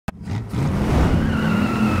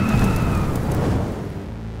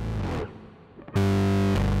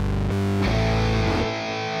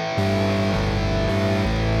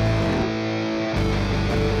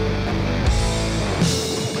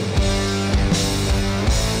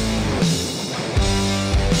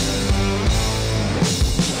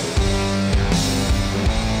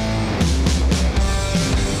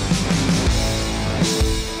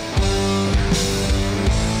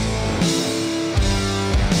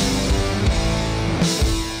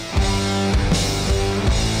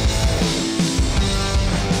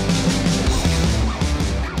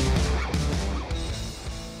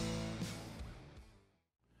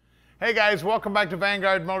Hey guys, welcome back to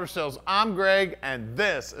Vanguard Motor Sales. I'm Greg, and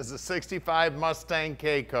this is a 65 Mustang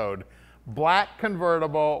K-Code. Black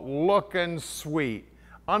convertible, looking sweet.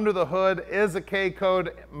 Under the hood is a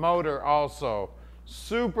K-Code motor also.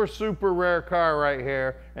 Super, super rare car right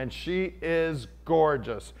here, and she is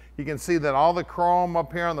gorgeous. You can see that all the chrome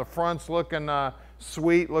up here on the front's looking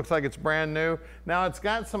sweet, looks like it's brand new. Now it's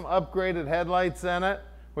got some upgraded headlights in it,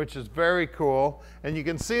 which is very cool. And you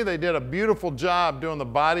can see they did a beautiful job doing the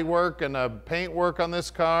body work and the paint work on this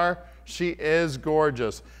car. She is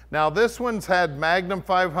gorgeous. Now this one's had Magnum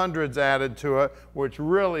 500s added to it, which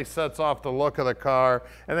really sets off the look of the car.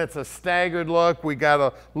 And it's a staggered look. We got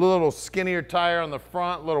a little skinnier tire on the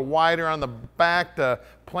front, a little wider on the back to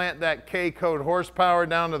plant that K-Code horsepower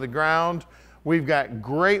down to the ground. We've got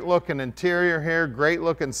great looking interior here, great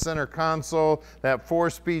looking center console, that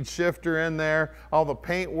 4-speed shifter in there, all the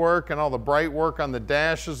paint work and all the bright work on the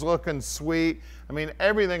dash is looking sweet. I mean,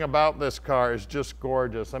 everything about this car is just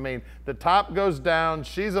gorgeous. I mean, the top goes down,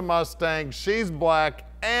 she's a Mustang, she's black,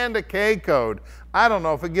 and a K-Code. I don't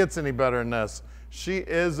know if it gets any better than this. She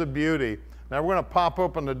is a beauty. Now we're gonna pop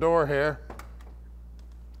open the door here.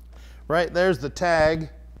 Right there's the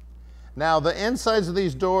tag. Now the insides of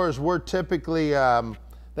these doors were typically,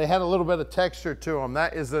 they had a little bit of texture to them.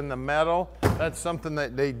 That is in the metal. That's something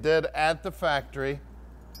that they did at the factory.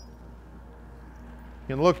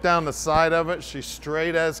 You can look down the side of it. She's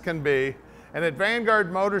straight as can be. And at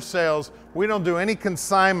Vanguard Motor Sales, we don't do any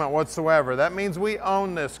consignment whatsoever. That means we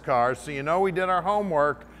own this car, so you know we did our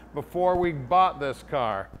homework before we bought this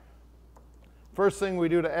car. First thing we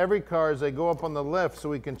do to every car is they go up on the lift so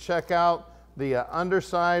we can check out the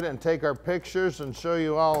underside and take our pictures and show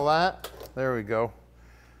you all that. There we go.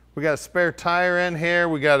 We got a spare tire in here.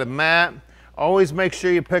 We got a mat. Always make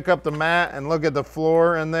sure you pick up the mat and look at the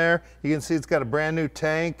floor in there. You can see it's got a brand new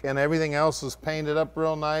tank and everything else is painted up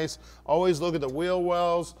real nice. Always look at the wheel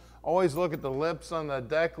wells. Always look at the lips on the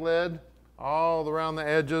deck lid, all around the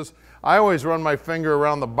edges. I always run my finger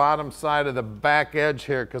around the bottom side of the back edge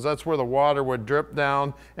here because that's where the water would drip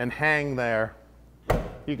down and hang there.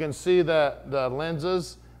 You can see that the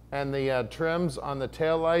lenses and the trims on the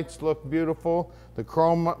taillights look beautiful. The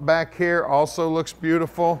chrome back here also looks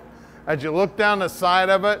beautiful. As you look down the side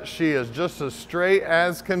of it, she is just as straight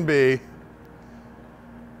as can be.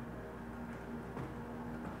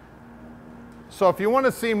 So if you want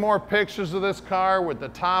to see more pictures of this car with the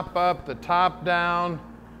top up, the top down,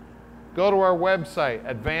 go to our website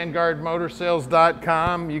at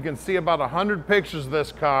vanguardmotorsales.com. You can see about 100 pictures of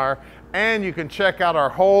this car, and you can check out our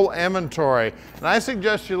whole inventory. And I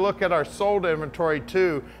suggest you look at our sold inventory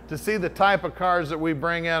too to see the type of cars that we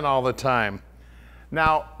bring in all the time.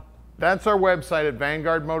 Now, that's our website at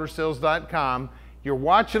vanguardmotorsales.com. You're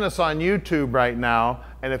watching us on YouTube right now,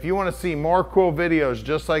 and if you want to see more cool videos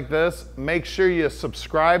just like this, make sure you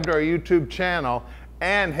subscribe to our YouTube channel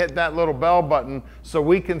and hit that little bell button so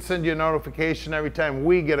we can send you a notification every time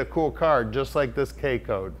we get a cool car just like this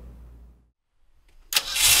K-Code.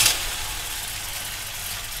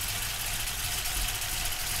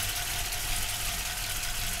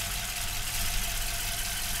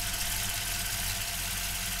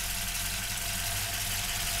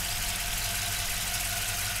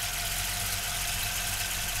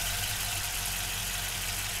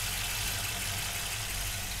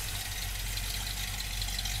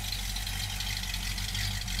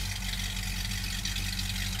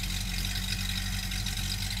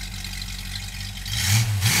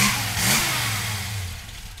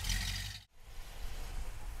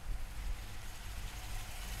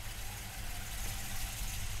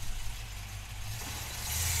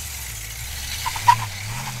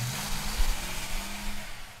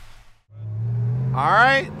 All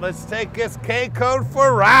right, let's take this K-Code for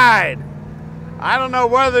a ride. I don't know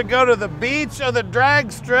whether to go to the beach or the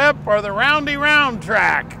drag strip or the roundy round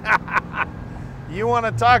track. You want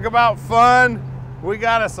to talk about fun? We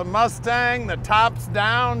got us a Mustang, the top's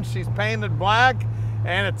down, she's painted black,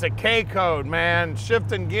 and it's a K-Code, man.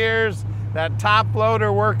 Shifting gears, that top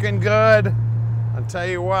loader working good. I'll tell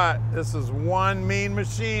you what, this is one mean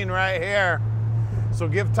machine right here. So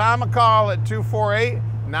give Tom a call at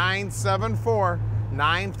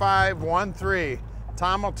 248-974-9513.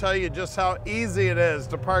 Tom will tell you just how easy it is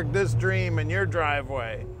to park this dream in your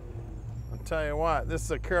driveway. I'll tell you what, this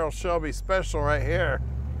is a Carroll Shelby special right here.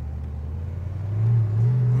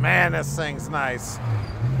 Man, this thing's nice.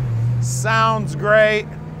 Sounds great.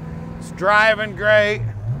 It's driving great.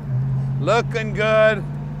 Looking good.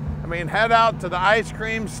 I mean, head out to the ice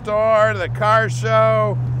cream store, the car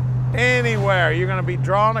show, anywhere. You're gonna be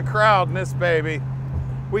drawing a crowd in this baby.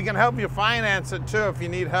 We can help you finance it too if you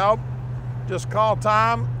need help. Just call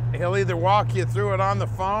Tom He'll either walk you through it on the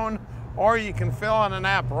phone, or you can fill out an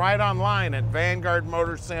app right online at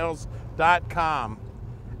VanguardMotorsales.com.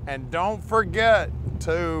 And don't forget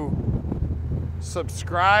to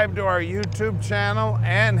subscribe to our YouTube channel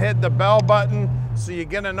and hit the bell button so you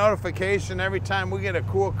get a notification every time we get a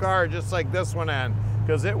cool car just like this one in,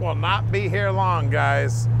 because it will not be here long,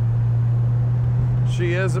 guys.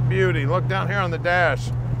 She is a beauty. Look down here on the dash.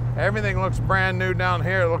 Everything looks brand new down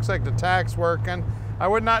here. It looks like the tach's working. I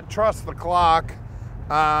would not trust the clock.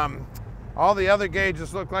 All the other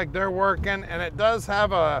gauges look like they're working, and it does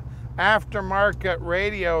have a aftermarket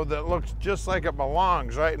radio that looks just like it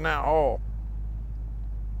belongs right in that hole.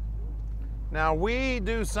 Now we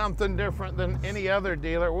do something different than any other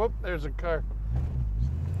dealer. Whoop, there's a car.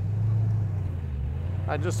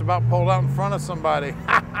 I just about pulled out in front of somebody.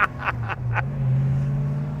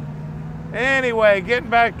 Anyway, getting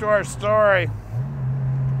back to our story.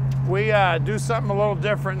 We do something a little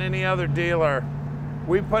different than any other dealer.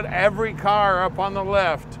 We put every car up on the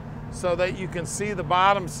lift so that you can see the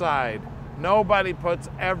bottom side. Nobody puts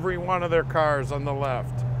every one of their cars on the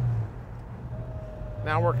left.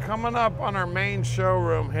 Now we're coming up on our main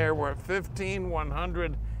showroom here. We're at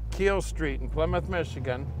 15100 Keel Street in Plymouth,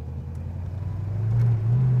 Michigan.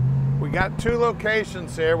 We got two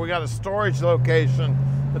locations here. We got a storage location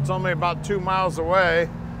that's only about 2 miles away.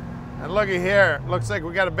 And looky here, looks like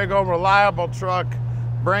we got a big old reliable truck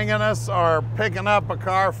bringing us or picking up a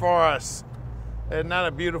car for us. Isn't that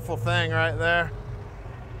a beautiful thing right there?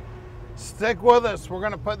 Stick with us. We're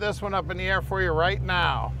gonna put this one up in the air for you right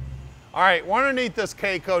now. All right, we're underneath this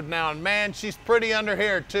K-code now, and man, she's pretty under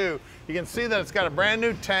here too. You can see that it's got a brand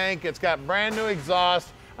new tank, it's got brand new exhaust.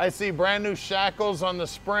 I see brand new shackles on the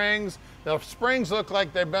springs. The springs look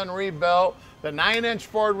like they've been rebuilt. The 9-inch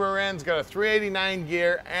Ford rear end's got a 389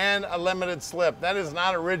 gear and a limited slip. That is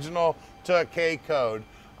not original to a K-code.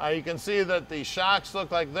 You can see that the shocks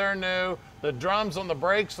look like they're new. The drums on the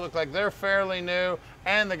brakes look like they're fairly new.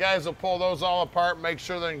 And the guys will pull those all apart and make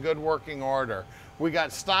sure they're in good working order. We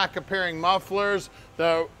got stock appearing mufflers.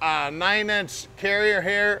 The 9-inch carrier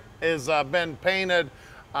here is been painted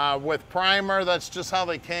with primer. That's just how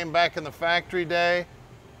they came back in the factory day.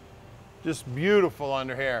 Just beautiful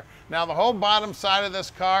under here. Now the whole bottom side of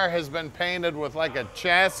this car has been painted with like a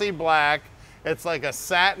chassis black. It's like a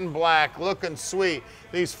satin black, looking sweet.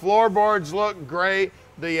 These floorboards look great.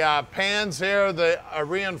 The pans here that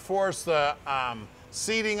reinforce the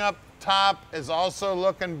seating up top is also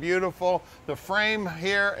looking beautiful. The frame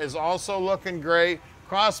here is also looking great.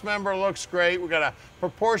 Cross member looks great. We got a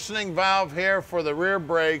proportioning valve here for the rear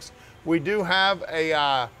brakes. We do have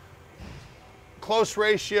a close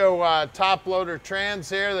ratio top loader trans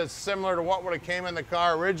here that's similar to what would have came in the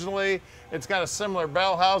car originally. It's got a similar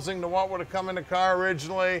bell housing to what would have come in the car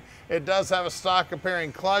originally. It does have a stock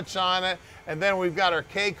appearing clutch on it. And then we've got our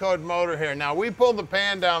K-code motor here. Now we pulled the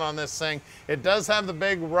pan down on this thing. It does have the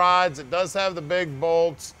big rods. It does have the big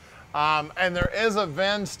bolts. And there is a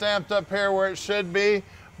VIN stamped up here where it should be,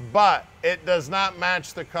 but it does not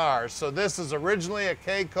match the car. So this is originally a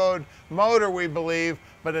K-code motor, we believe,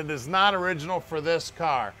 but it is not original for this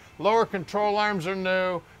car. Lower control arms are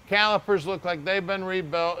new. Calipers look like they've been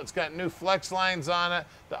rebuilt. It's got new flex lines on it.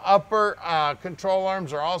 The upper control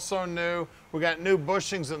arms are also new. We got new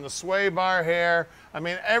bushings in the sway bar here. I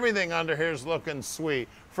mean, everything under here is looking sweet.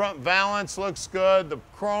 Front valance looks good. The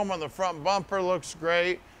chrome on the front bumper looks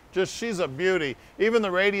great. Just, she's a beauty. Even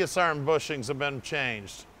the radius arm bushings have been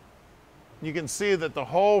changed. You can see that the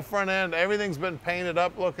whole front end, everything's been painted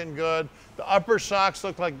up looking good. The upper shocks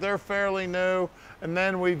look like they're fairly new. And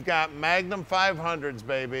then we've got Magnum 500s,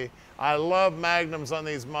 baby. I love Magnums on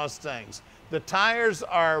these Mustangs. The tires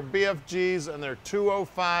are BFGs and they're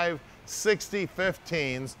 205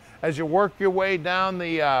 60/15s. As you work your way down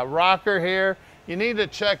the rocker here, you need to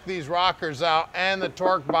check these rockers out and the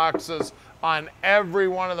torque boxes on every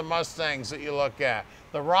one of the Mustangs that you look at.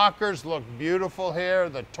 The rockers look beautiful here.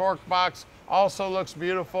 The torque box also looks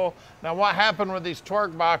beautiful. Now what happened with these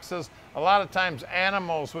torque boxes, a lot of times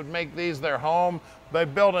animals would make these their home. They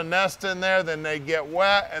build a nest in there, then they'd get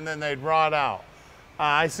wet and then they'd rot out.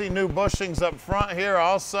 I see new bushings up front here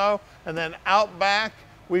also. And then out back,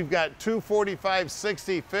 we've got 245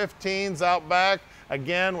 60/15s out back.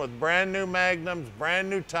 Again, with brand new Magnums, brand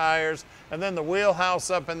new tires, and then the wheelhouse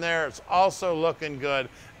up in there is also looking good.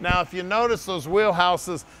 Now, if you notice those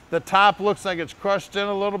wheelhouses, the top looks like it's crushed in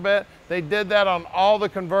a little bit. They did that on all the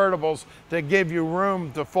convertibles to give you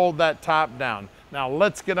room to fold that top down. Now,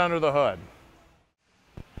 let's get under the hood.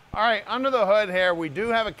 All right, under the hood here, we do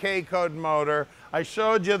have a K-code motor. I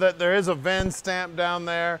showed you that there is a VIN stamp down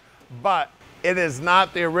there, but It is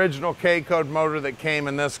not the original K-code motor that came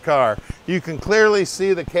in this car. You can clearly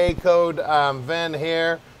see the K-code VIN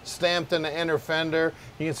here, stamped in the inner fender.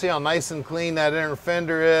 You can see how nice and clean that inner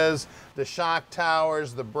fender is, the shock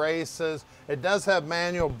towers, the braces. It does have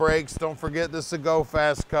manual brakes. Don't forget this is a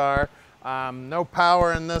go-fast car. No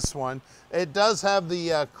power in this one. It does have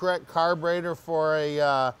the correct carburetor for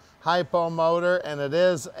a hypo motor, and it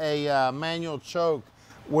is a manual choke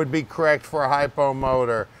would be correct for a hypo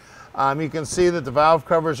motor. You can see that the valve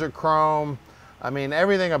covers are chrome. I mean,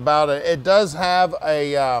 everything about it. It does have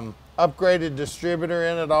a upgraded distributor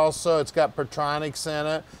in it also. It's got Pertronics in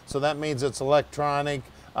it, so that means it's electronic.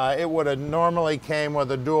 It would have normally came with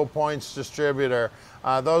a dual points distributor.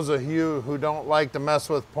 Those of you who don't like to mess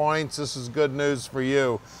with points, this is good news for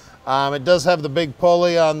you. It does have the big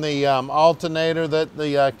pulley on the alternator that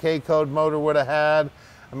the K-code motor would have had.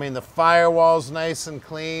 I mean, the firewall's nice and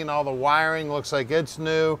clean. All the wiring looks like it's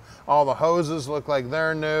new. All the hoses look like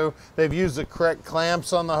they're new. They've used the correct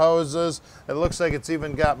clamps on the hoses. It looks like it's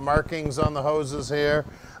even got markings on the hoses here.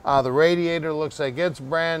 The radiator looks like it's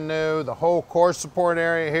brand new. The whole core support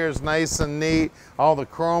area here is nice and neat. All the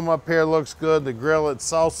chrome up here looks good. The grill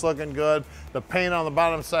itself's looking good. The paint on the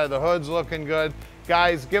bottom side of the hood's looking good.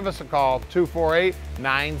 Guys, give us a call,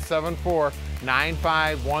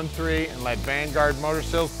 248-974-9513, and let Vanguard Motor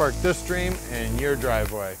Sales park this dream in your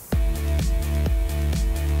driveway.